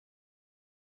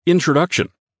Introduction.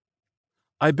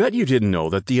 I bet you didn't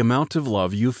know that the amount of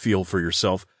love you feel for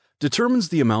yourself determines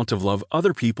the amount of love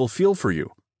other people feel for you.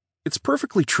 It's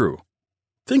perfectly true.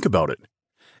 Think about it.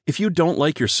 If you don't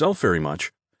like yourself very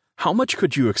much, how much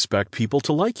could you expect people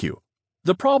to like you?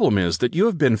 The problem is that you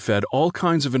have been fed all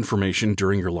kinds of information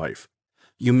during your life.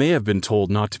 You may have been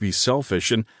told not to be selfish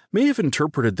and may have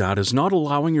interpreted that as not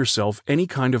allowing yourself any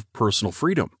kind of personal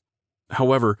freedom.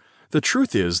 However, the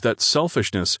truth is that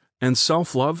selfishness and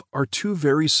self-love are two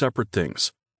very separate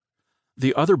things.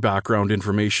 The other background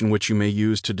information which you may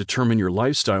use to determine your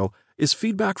lifestyle is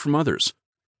feedback from others.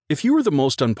 If you were the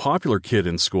most unpopular kid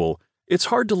in school, it's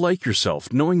hard to like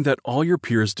yourself knowing that all your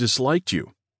peers disliked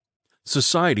you.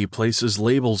 Society places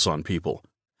labels on people.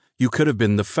 You could have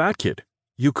been the fat kid.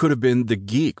 You could have been the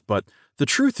geek, but the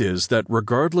truth is that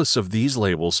regardless of these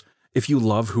labels, if you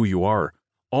love who you are,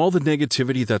 all the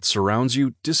negativity that surrounds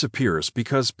you disappears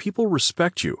because people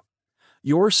respect you.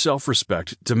 Your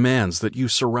self-respect demands that you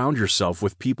surround yourself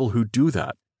with people who do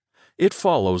that. It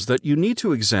follows that you need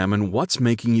to examine what's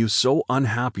making you so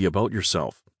unhappy about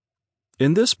yourself.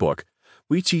 In this book,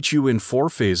 we teach you in 4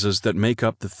 phases that make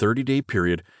up the 30-day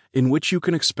period in which you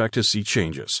can expect to see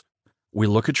changes. We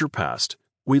look at your past.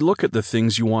 We look at the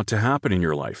things you want to happen in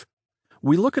your life.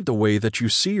 We look at the way that you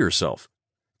see yourself.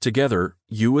 Together,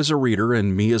 you as a reader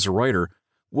and me as a writer,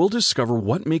 will discover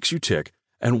what makes you tick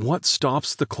and what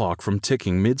stops the clock from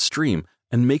ticking midstream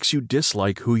and makes you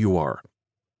dislike who you are.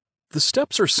 The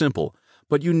steps are simple,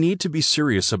 but you need to be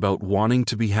serious about wanting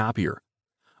to be happier.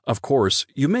 Of course,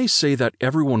 you may say that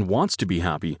everyone wants to be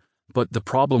happy, but the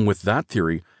problem with that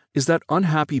theory is that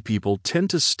unhappy people tend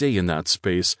to stay in that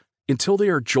space until they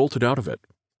are jolted out of it.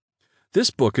 This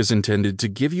book is intended to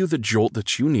give you the jolt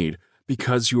that you need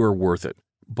because you are worth it.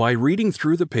 By reading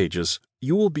through the pages,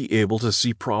 you will be able to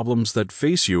see problems that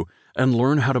face you and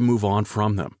learn how to move on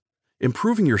from them,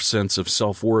 improving your sense of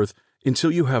self-worth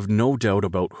until you have no doubt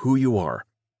about who you are.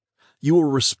 You will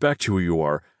respect who you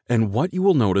are, and what you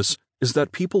will notice is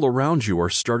that people around you are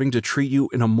starting to treat you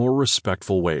in a more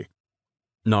respectful way.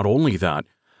 Not only that,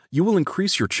 you will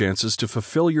increase your chances to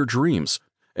fulfill your dreams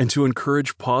and to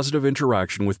encourage positive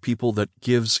interaction with people that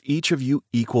gives each of you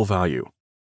equal value.